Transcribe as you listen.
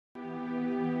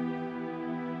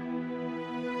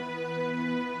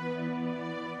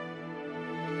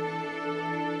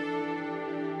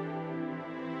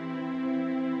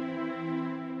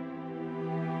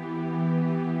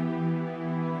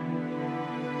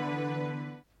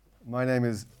My name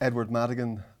is Edward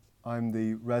Madigan. I'm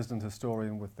the resident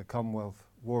historian with the Commonwealth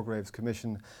War Graves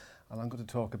Commission, and I'm going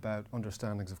to talk about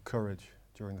understandings of courage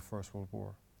during the First World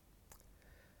War.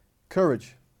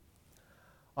 Courage.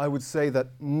 I would say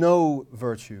that no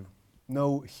virtue,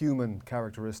 no human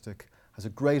characteristic has a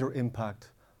greater impact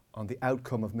on the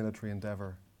outcome of military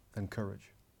endeavour than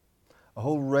courage. A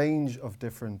whole range of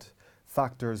different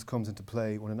factors comes into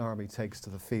play when an army takes to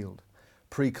the field.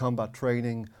 Pre-combat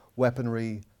training,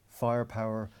 weaponry,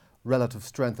 firepower, relative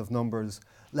strength of numbers,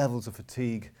 levels of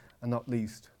fatigue, and not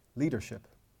least, leadership.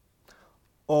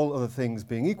 All other things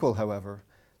being equal, however,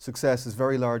 success is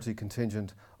very largely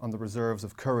contingent on the reserves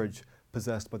of courage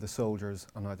possessed by the soldiers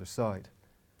on either side.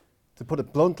 To put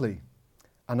it bluntly,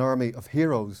 an army of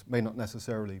heroes may not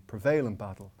necessarily prevail in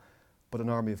battle, but an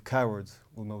army of cowards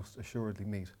will most assuredly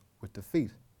meet with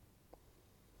defeat.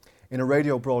 In a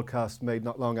radio broadcast made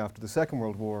not long after the Second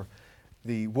World War,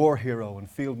 the war hero and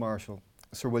Field Marshal,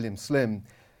 Sir William Slim,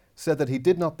 said that he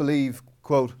did not believe,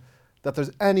 quote, that there's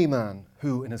any man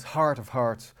who in his heart of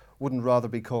hearts wouldn't rather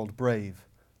be called brave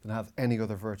than have any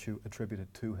other virtue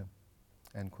attributed to him,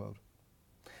 end quote.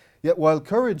 Yet while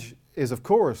courage is of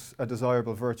course a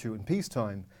desirable virtue in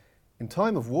peacetime, in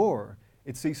time of war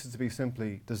it ceases to be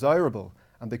simply desirable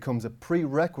and becomes a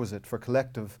prerequisite for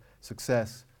collective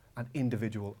success and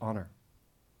individual honour.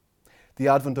 The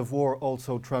advent of war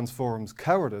also transforms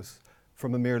cowardice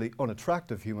from a merely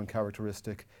unattractive human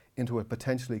characteristic into a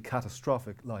potentially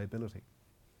catastrophic liability.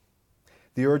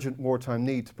 The urgent wartime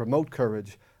need to promote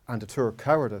courage and deter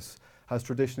cowardice has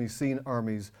traditionally seen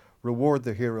armies reward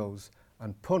their heroes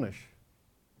and punish,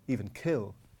 even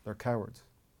kill, their cowards.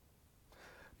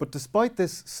 But despite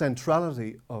this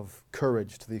centrality of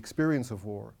courage to the experience of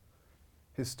war,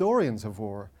 historians of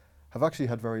war have actually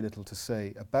had very little to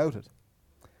say about it.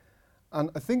 And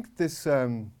I think this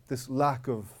lack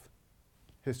of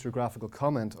historiographical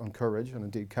comment on courage, and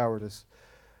indeed cowardice,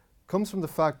 comes from the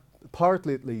fact,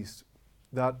 partly at least,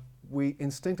 that we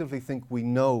instinctively think we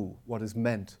know what is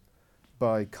meant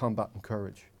by combatant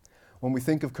courage. When we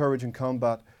think of courage in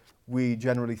combat, we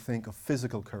generally think of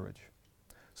physical courage.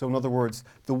 So in other words,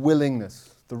 the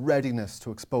willingness, the readiness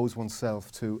to expose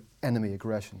oneself to enemy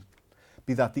aggression,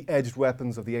 be that the edged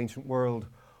weapons of the ancient world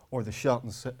or the shot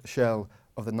and shell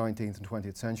of the 19th and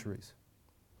 20th centuries.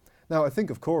 Now, I think,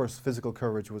 of course, physical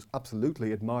courage was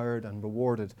absolutely admired and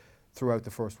rewarded throughout the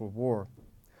First World War.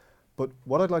 But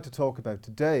what I'd like to talk about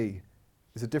today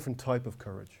is a different type of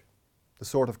courage, the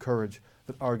sort of courage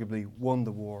that arguably won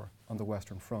the war on the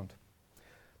Western Front.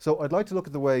 So I'd like to look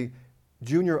at the way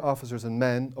junior officers and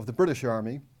men of the British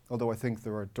Army, although I think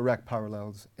there are direct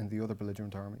parallels in the other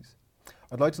belligerent armies,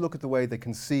 I'd like to look at the way they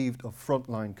conceived of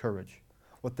frontline courage,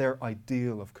 what their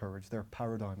ideal of courage, their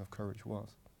paradigm of courage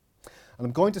was. And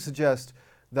I'm going to suggest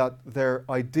that their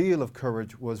ideal of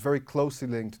courage was very closely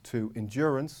linked to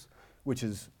endurance, which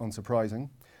is unsurprising,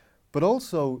 but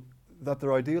also that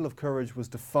their ideal of courage was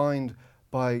defined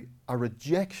by a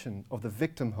rejection of the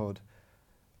victimhood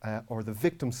or the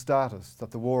victim status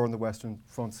that the war on the Western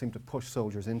Front seemed to push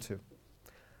soldiers into.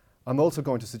 I'm also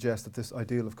going to suggest that this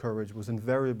ideal of courage was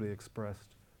invariably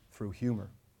expressed through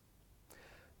humour.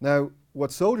 Now,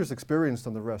 what soldiers experienced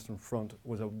on the Western Front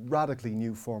was a radically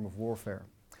new form of warfare.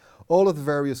 All of the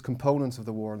various components of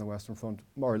the war on the Western Front,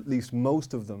 or at least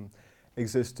most of them,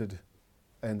 existed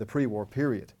in the pre-war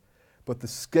period. But the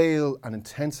scale and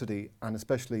intensity, and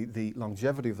especially the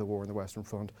longevity of the war on the Western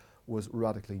Front, was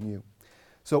radically new.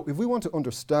 So if we want to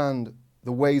understand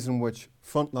the ways in which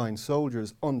frontline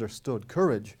soldiers understood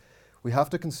courage, we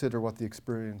have to consider what the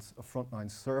experience of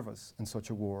frontline service in such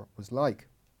a war was like.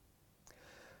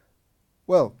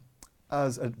 Well,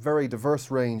 as a very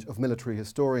diverse range of military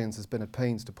historians has been at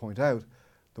pains to point out,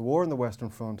 the war on the Western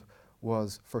Front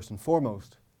was first and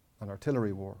foremost an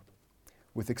artillery war.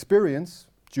 With experience,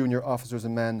 junior officers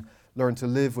and men learned to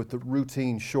live with the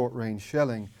routine short-range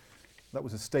shelling that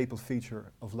was a staple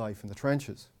feature of life in the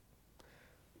trenches.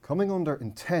 Coming under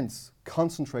intense,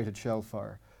 concentrated shell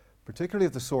fire, particularly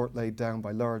of the sort laid down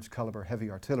by large calibre heavy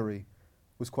artillery,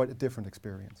 was quite a different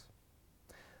experience.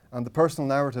 And the personal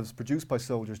narratives produced by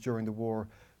soldiers during the war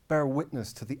bear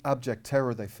witness to the abject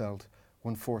terror they felt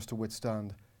when forced to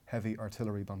withstand heavy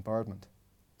artillery bombardment.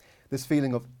 This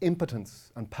feeling of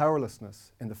impotence and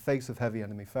powerlessness in the face of heavy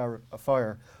enemy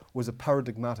fire was a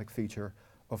paradigmatic feature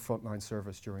of frontline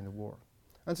service during the war.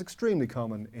 And it's extremely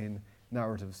common in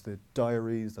narratives, the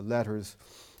diaries, the letters,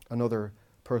 and other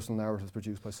personal narratives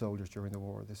produced by soldiers during the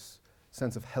war, this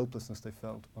sense of helplessness they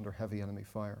felt under heavy enemy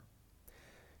fire.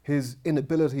 His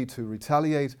inability to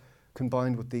retaliate,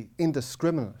 combined with the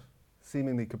indiscriminate,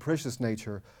 seemingly capricious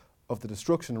nature of the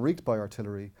destruction wreaked by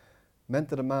artillery, meant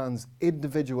that a man's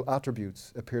individual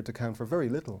attributes appeared to count for very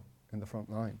little in the front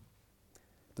line.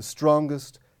 The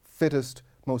strongest, fittest,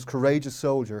 most courageous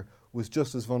soldier was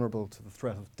just as vulnerable to the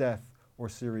threat of death or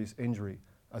serious injury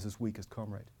as his weakest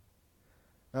comrade.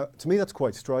 Now, to me that's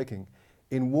quite striking.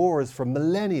 In wars for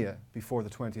millennia before the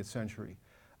 20th century,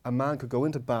 a man could go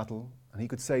into battle and he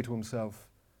could say to himself,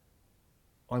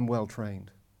 I'm well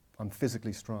trained, I'm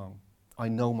physically strong, I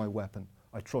know my weapon,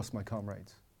 I trust my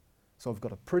comrades, so I've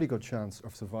got a pretty good chance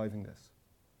of surviving this.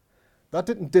 That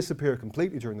didn't disappear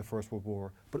completely during the First World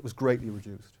War, but it was greatly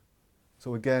reduced.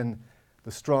 So again,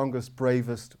 the strongest,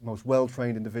 bravest, most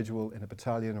well-trained individual in a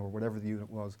battalion or whatever the unit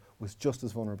was just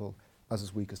as vulnerable as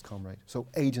his weakest comrade. So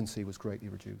agency was greatly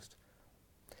reduced.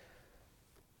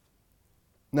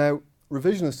 Now,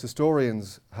 revisionist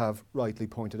historians have rightly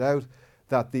pointed out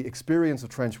that the experience of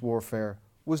trench warfare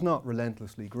was not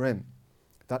relentlessly grim,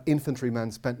 that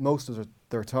infantrymen spent most of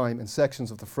their time in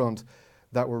sections of the front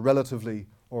that were relatively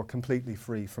or completely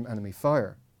free from enemy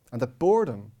fire, and that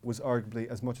boredom was arguably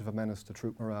as much of a menace to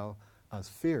troop morale as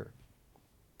fear.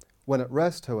 When at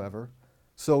rest, however,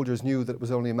 soldiers knew that it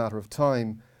was only a matter of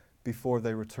time before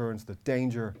they returned to the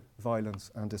danger, violence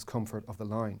and discomfort of the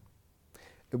line.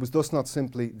 It was thus not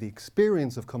simply the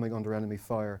experience of coming under enemy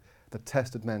fire that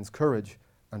tested men's courage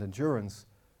and endurance,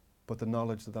 but the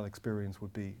knowledge that that experience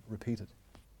would be repeated.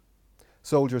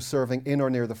 Soldiers serving in or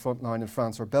near the front line in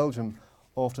France or Belgium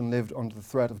often lived under the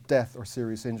threat of death or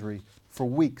serious injury for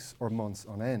weeks or months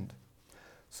on end.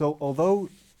 So although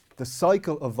the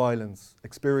cycle of violence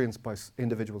experienced by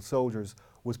individual soldiers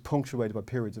was punctuated by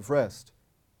periods of rest,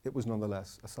 it was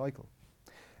nonetheless a cycle.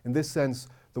 In this sense,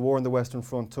 the war on the Western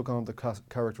Front took on the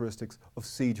characteristics of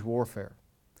siege warfare,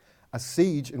 a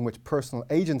siege in which personal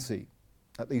agency,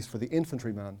 at least for the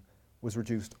infantryman, was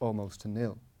reduced almost to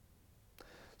nil.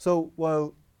 So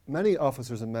while many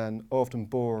officers and men often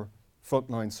bore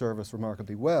frontline service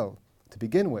remarkably well to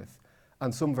begin with,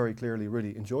 and some very clearly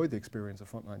really enjoyed the experience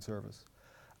of frontline service,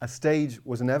 a stage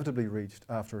was inevitably reached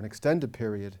after an extended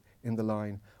period in the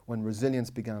line when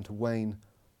resilience began to wane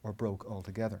or broke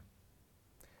altogether.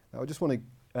 Now I just want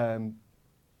to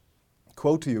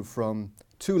quote to you from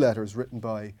two letters written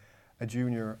by a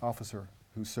junior officer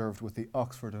who served with the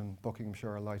Oxford and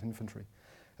Buckinghamshire Light Infantry.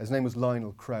 His name was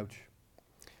Lionel Crouch.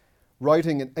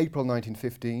 Writing in April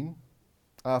 1915,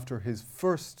 after his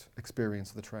first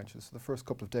experience of the trenches, the first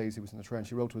couple of days he was in the trench,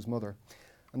 he wrote to his mother,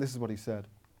 and this is what he said.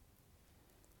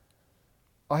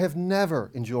 I have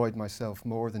never enjoyed myself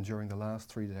more than during the last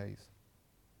 3 days.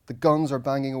 The guns are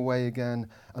banging away again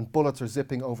and bullets are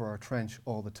zipping over our trench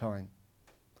all the time.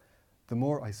 The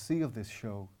more I see of this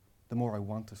show, the more I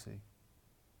want to see.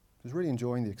 He was really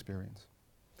enjoying the experience.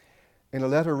 In a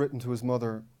letter written to his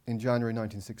mother in January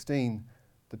 1916,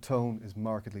 the tone is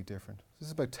markedly different. This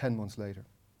is about 10 months later.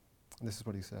 And this is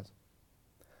what he says.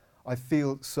 I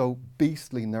feel so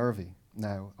beastly nervy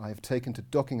now I have taken to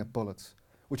ducking at bullets,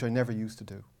 which I never used to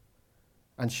do.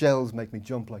 And shells make me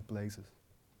jump like blazes.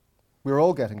 We're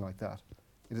all getting like that.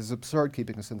 It is absurd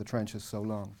keeping us in the trenches so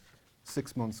long.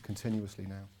 6 months continuously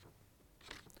now.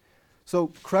 So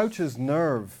Crouch's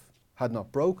nerve had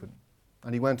not broken,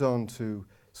 and he went on to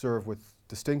serve with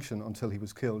distinction until he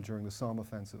was killed during the Somme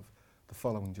offensive the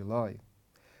following July.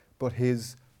 But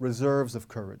his reserves of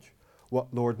courage,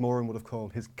 what Lord Moran would have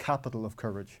called his capital of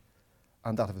courage,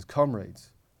 and that of his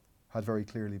comrades, had very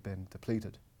clearly been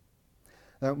depleted.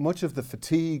 Now, much of the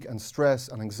fatigue and stress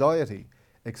and anxiety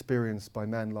experienced by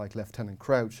men like Lieutenant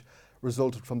Crouch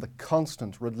resulted from the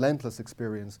constant, relentless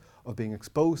experience of being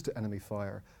exposed to enemy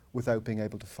fire without being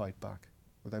able to fight back,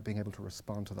 without being able to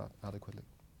respond to that adequately.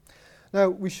 Now,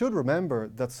 we should remember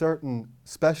that certain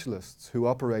specialists who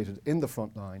operated in the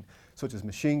front line, such as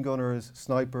machine gunners,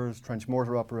 snipers, trench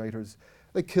mortar operators,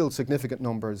 they killed significant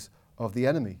numbers of the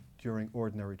enemy during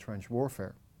ordinary trench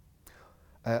warfare.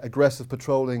 Aggressive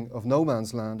patrolling of no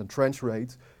man's land and trench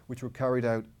raids, which were carried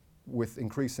out with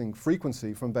increasing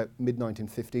frequency from about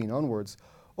mid-1915 onwards,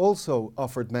 also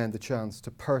offered men the chance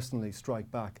to personally strike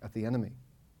back at the enemy.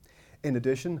 In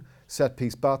addition,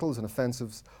 set-piece battles and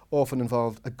offensives often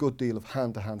involved a good deal of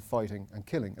hand-to-hand fighting and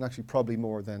killing, and actually probably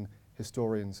more than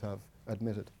historians have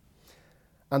admitted.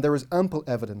 And there is ample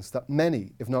evidence that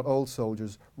many, if not all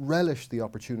soldiers, relished the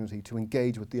opportunity to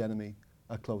engage with the enemy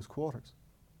at close quarters.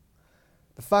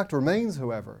 The fact remains,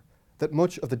 however, that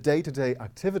much of the day-to-day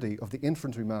activity of the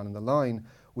infantryman in the line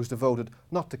was devoted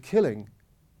not to killing,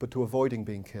 but to avoiding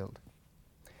being killed.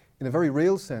 In a very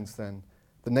real sense, then,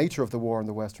 the nature of the war on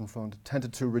the Western Front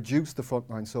tended to reduce the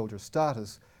frontline soldier's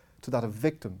status to that of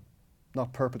victim,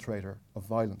 not perpetrator, of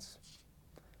violence.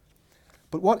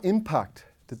 But what impact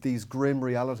did these grim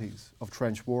realities of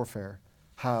trench warfare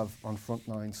have on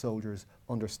frontline soldiers'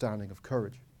 understanding of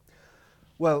courage?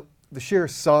 Well, the sheer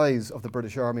size of the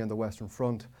British Army on the Western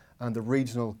Front and the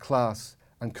regional, class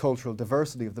and cultural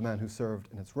diversity of the men who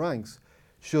served in its ranks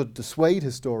should dissuade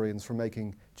historians from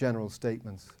making general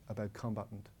statements about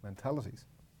combatant mentalities.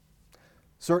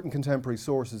 Certain contemporary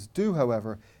sources do,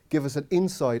 however, give us an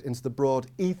insight into the broad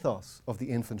ethos of the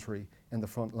infantry in the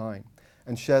front line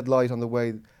and shed light on the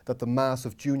way that the mass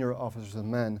of junior officers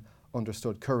and men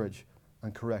understood courage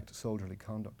and correct soldierly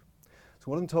conduct.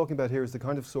 So what I'm talking about here is the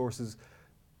kind of sources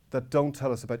that don't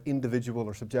tell us about individual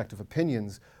or subjective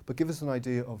opinions, but give us an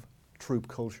idea of troop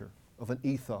culture, of an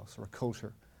ethos or a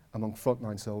culture among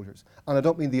frontline soldiers. And I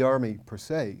don't mean the army per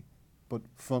se, but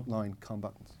frontline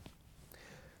combatants.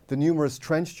 The numerous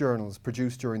trench journals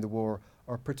produced during the war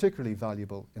are particularly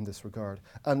valuable in this regard,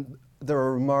 and they're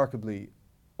a remarkably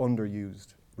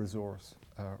underused resource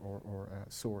or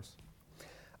source,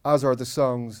 as are the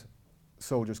songs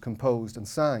soldiers composed and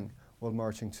sang while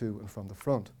marching to and from the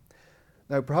front.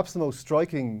 Now, perhaps the most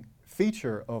striking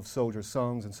feature of soldiers'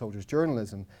 songs and soldiers'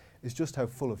 journalism is just how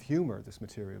full of humour this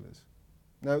material is.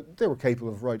 Now, they were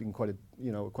capable of writing quite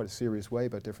a serious way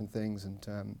about different things,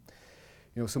 and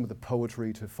some of the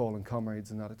poetry to fallen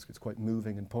comrades and that, it's quite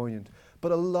moving and poignant.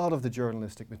 But a lot of the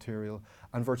journalistic material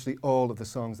and virtually all of the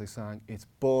songs they sang, it's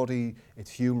bawdy,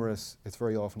 it's humorous, it's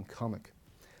very often comic.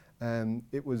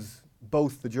 It was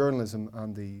both the journalism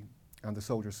and the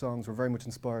soldier songs were very much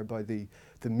inspired by the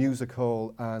music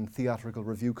hall and theatrical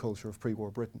review culture of pre-war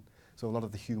Britain. So a lot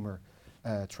of the humour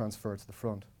transferred to the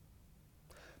front.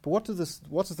 But what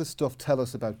does this stuff tell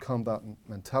us about combatant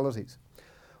mentalities?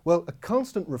 Well, a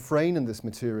constant refrain in this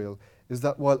material is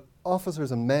that while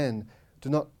officers and men do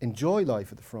not enjoy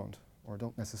life at the front, or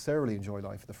don't necessarily enjoy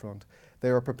life at the front, they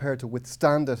are prepared to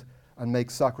withstand it and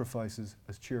make sacrifices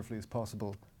as cheerfully as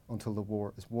possible until the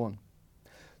war is won.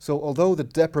 So although the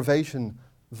deprivation,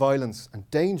 violence and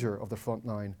danger of the front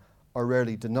line are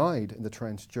rarely denied in the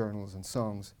trench journals and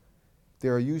songs, they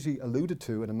are usually alluded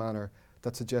to in a manner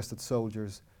that suggests that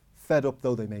soldiers, fed up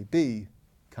though they may be,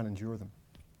 can endure them.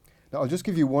 Now, I'll just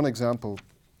give you one example.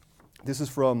 This is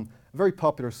from a very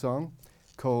popular song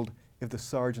called "If the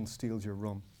Sergeant Steals Your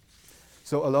Rum."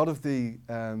 So a lot of the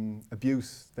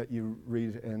abuse that you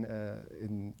read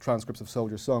in transcripts of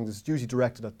soldier songs is usually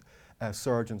directed at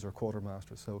sergeants or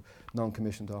quartermasters, so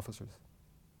non-commissioned officers.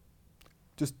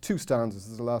 Just two stanzas,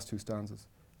 this is the last two stanzas.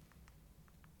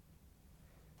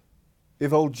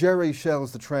 If old Jerry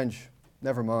shells the trench,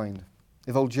 never mind.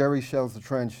 If old Jerry shells the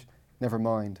trench, never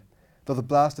mind. Though the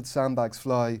blasted sandbags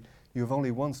fly, you have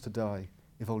only once to die.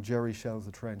 If old Jerry shells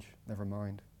the trench, never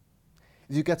mind.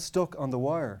 If you get stuck on the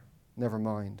wire, never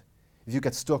mind. If you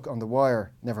get stuck on the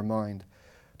wire, never mind.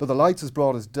 Though the light's as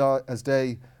broad as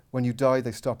day, when you die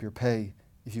they stop your pay.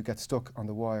 If you get stuck on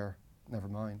the wire, never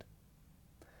mind.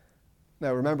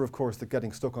 Now remember, of course, that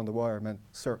getting stuck on the wire meant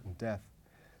certain death.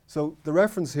 So the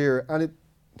reference here, and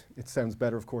it sounds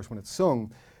better, of course, when it's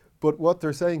sung, but what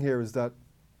they're saying here is that,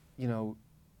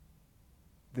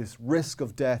 this risk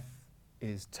of death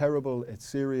is terrible, it's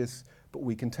serious, but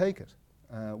we can take it.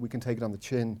 We can take it on the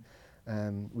chin,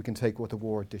 we can take what the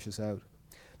war dishes out.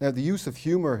 Now, the use of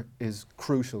humour is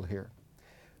crucial here.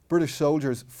 British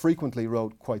soldiers frequently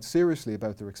wrote quite seriously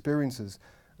about their experiences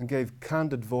and gave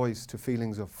candid voice to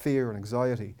feelings of fear and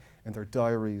anxiety in their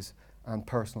diaries and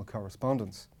personal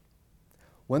correspondence.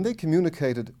 When they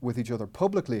communicated with each other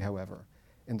publicly, however,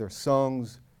 in their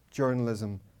songs,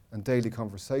 journalism and daily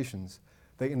conversations,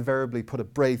 they invariably put a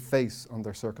brave face on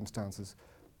their circumstances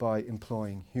by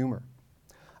employing humour.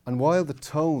 And while the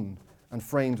tone and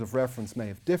frames of reference may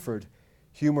have differed,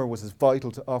 humour was as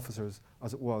vital to officers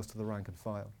as it was to the rank and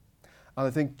file. And I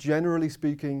think, generally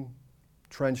speaking,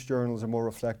 trench journals are more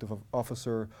reflective of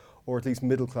officer or at least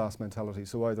middle-class mentality,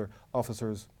 so either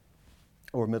officers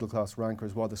or middle-class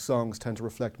rankers, while the songs tend to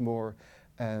reflect more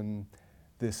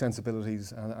the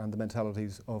sensibilities and the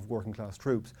mentalities of working-class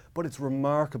troops. But it's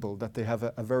remarkable that they have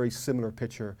a very similar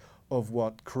picture of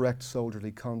what correct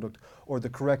soldierly conduct or the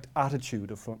correct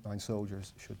attitude of frontline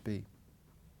soldiers should be.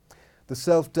 The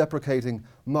self-deprecating,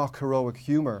 mock-heroic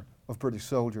humour of British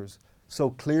soldiers, so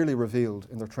clearly revealed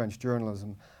in their trench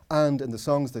journalism and in the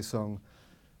songs they sung,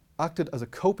 acted as a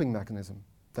coping mechanism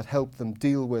that helped them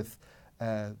deal with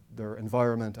their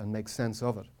environment and make sense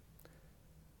of it.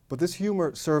 But this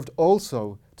humour served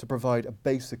also to provide a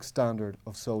basic standard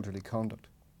of soldierly conduct.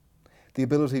 The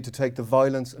ability to take the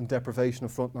violence and deprivation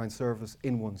of frontline service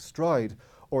in one stride,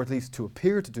 or at least to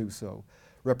appear to do so,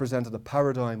 represented a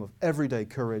paradigm of everyday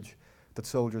courage that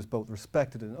soldiers both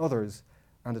respected in others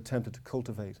and attempted to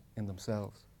cultivate in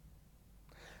themselves.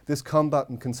 This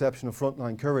combatant conception of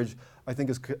frontline courage, I think,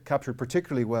 is captured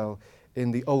particularly well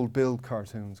in the Old Bill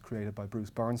cartoons created by Bruce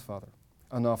Bairnsfather,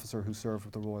 an officer who served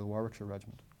with the Royal Warwickshire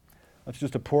Regiment. That's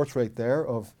just a portrait there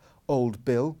of Old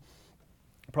Bill.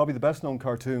 Probably the best known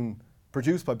cartoon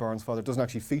produced by Bairnsfather doesn't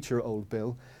actually feature Old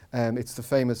Bill. It's the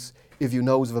famous If You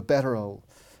Knows of a Better Ole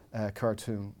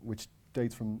cartoon, which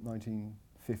dates from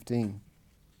 1915.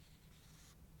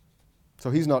 So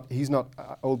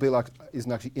Old Bill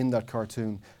isn't actually in that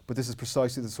cartoon, but this is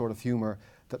precisely the sort of humour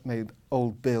that made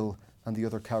Old Bill and the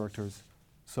other characters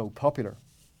so popular.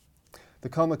 The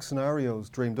comic scenarios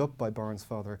dreamed up by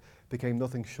Bairnsfather became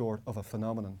nothing short of a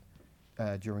phenomenon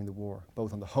during the war,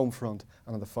 both on the home front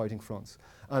and on the fighting fronts.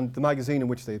 And the magazine in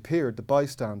which they appeared, The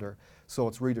Bystander, saw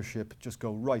its readership just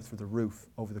go right through the roof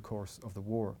over the course of the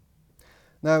war.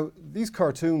 Now, these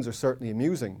cartoons are certainly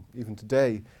amusing, even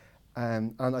today,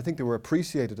 and I think they were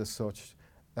appreciated as such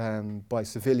by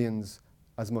civilians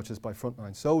as much as by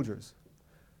frontline soldiers.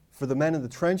 For the men in the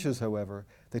trenches, however,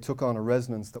 they took on a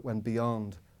resonance that went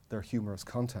beyond their humorous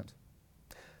content.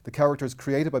 The characters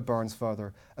created by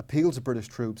Bairnsfather appealed to British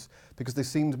troops because they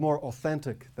seemed more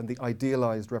authentic than the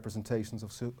idealised representations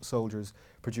of soldiers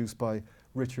produced by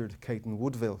Richard Caton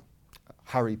Woodville,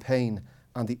 Harry Payne,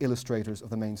 and the illustrators of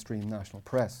the mainstream national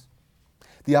press.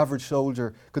 The average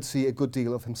soldier could see a good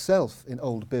deal of himself in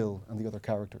Old Bill and the other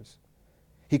characters.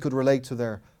 He could relate to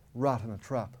their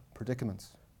rat-in-a-trap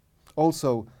predicaments.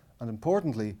 Also, and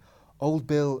importantly, Old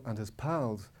Bill and his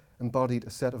pals embodied a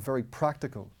set of very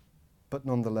practical, but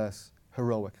nonetheless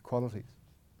heroic qualities.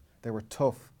 They were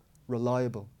tough,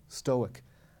 reliable, stoic,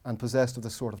 and possessed of the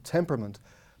sort of temperament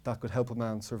that could help a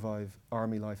man survive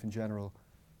army life in general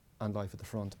and life at the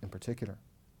front in particular.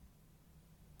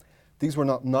 These were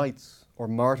not knights or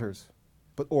martyrs,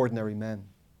 but ordinary men.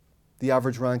 The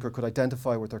average ranker could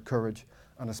identify with their courage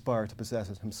and aspire to possess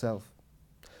it himself.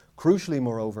 Crucially,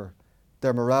 moreover,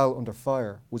 their morale under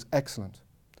fire was excellent.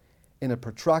 In a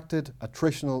protracted,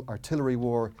 attritional artillery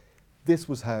war, this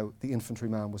was how the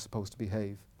infantryman was supposed to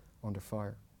behave under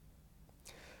fire.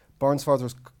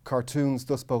 Bairnsfather's cartoons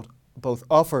thus both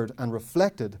offered and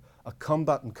reflected a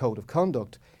combatant code of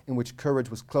conduct in which courage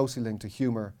was closely linked to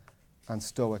humour and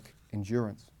stoic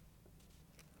endurance.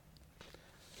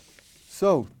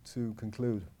 So, to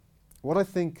conclude, what I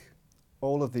think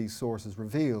all of these sources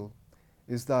reveal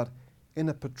is that in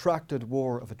a protracted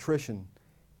war of attrition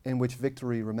in which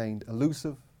victory remained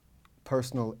elusive,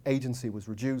 personal agency was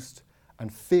reduced,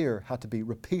 and fear had to be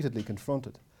repeatedly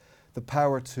confronted, the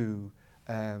power to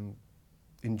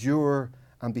endure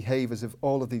and behave as if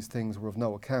all of these things were of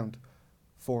no account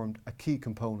formed a key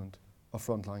component of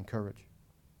frontline courage.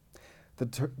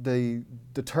 The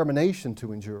determination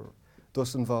to endure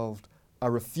thus involved a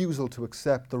refusal to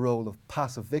accept the role of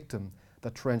passive victim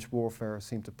that trench warfare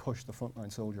seemed to push the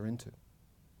frontline soldier into.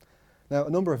 Now, a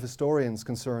number of historians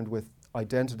concerned with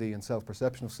identity and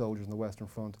self-perception of soldiers in the Western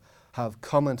Front have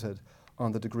commented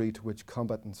on the degree to which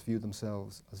combatants view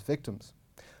themselves as victims.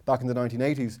 Back in the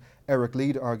 1980s, Eric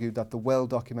Lead argued that the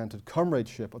well-documented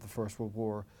comradeship of the First World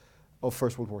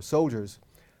War soldiers,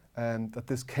 that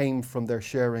this came from their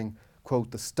sharing,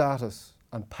 quote, the status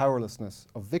and powerlessness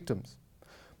of victims.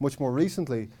 Much more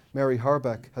recently, Mary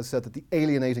Harbeck has said that the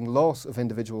alienating loss of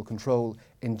individual control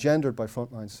engendered by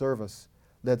frontline service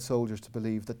led soldiers to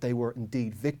believe that they were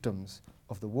indeed victims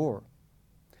of the war.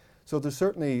 So there's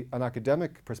certainly an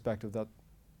academic perspective that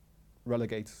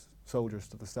relegates soldiers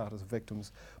to the status of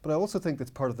victims, but I also think that's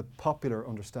part of the popular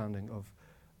understanding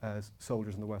of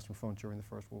soldiers in the Western Front during the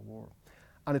First World War.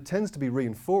 And it tends to be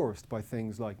reinforced by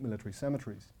things like military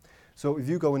cemeteries. So if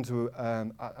you go into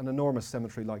an enormous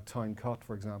cemetery like Tyne Cot,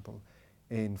 for example,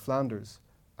 in Flanders,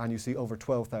 and you see over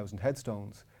 12,000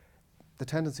 headstones, the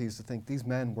tendency is to think these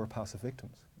men were passive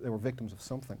victims. They were victims of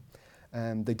something.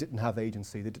 They didn't have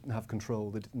agency, they didn't have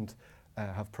control, they didn't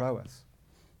have prowess.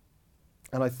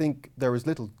 And I think there is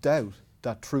little doubt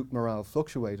that troop morale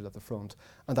fluctuated at the front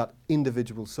and that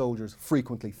individual soldiers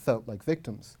frequently felt like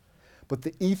victims. But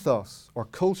the ethos or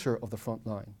culture of the front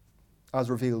line, as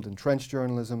revealed in trench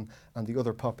journalism and the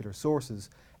other popular sources,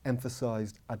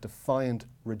 emphasised a defiant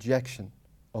rejection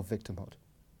of victimhood.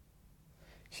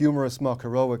 Humorous mock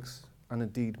heroics and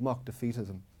indeed mock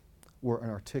defeatism were an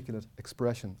articulate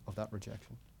expression of that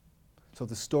rejection. So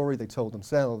the story they told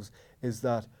themselves is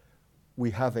that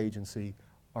we have agency,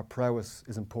 our prowess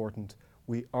is important,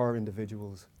 we are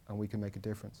individuals and we can make a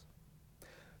difference.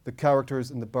 The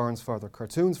characters in the Bairnsfather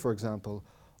cartoons, for example,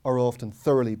 are often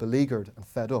thoroughly beleaguered and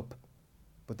fed up,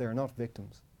 but they are not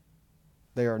victims.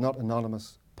 They are not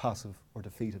anonymous, passive or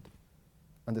defeated.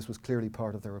 And this was clearly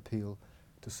part of their appeal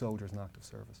to soldiers in active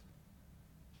service.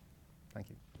 Thank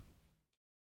you.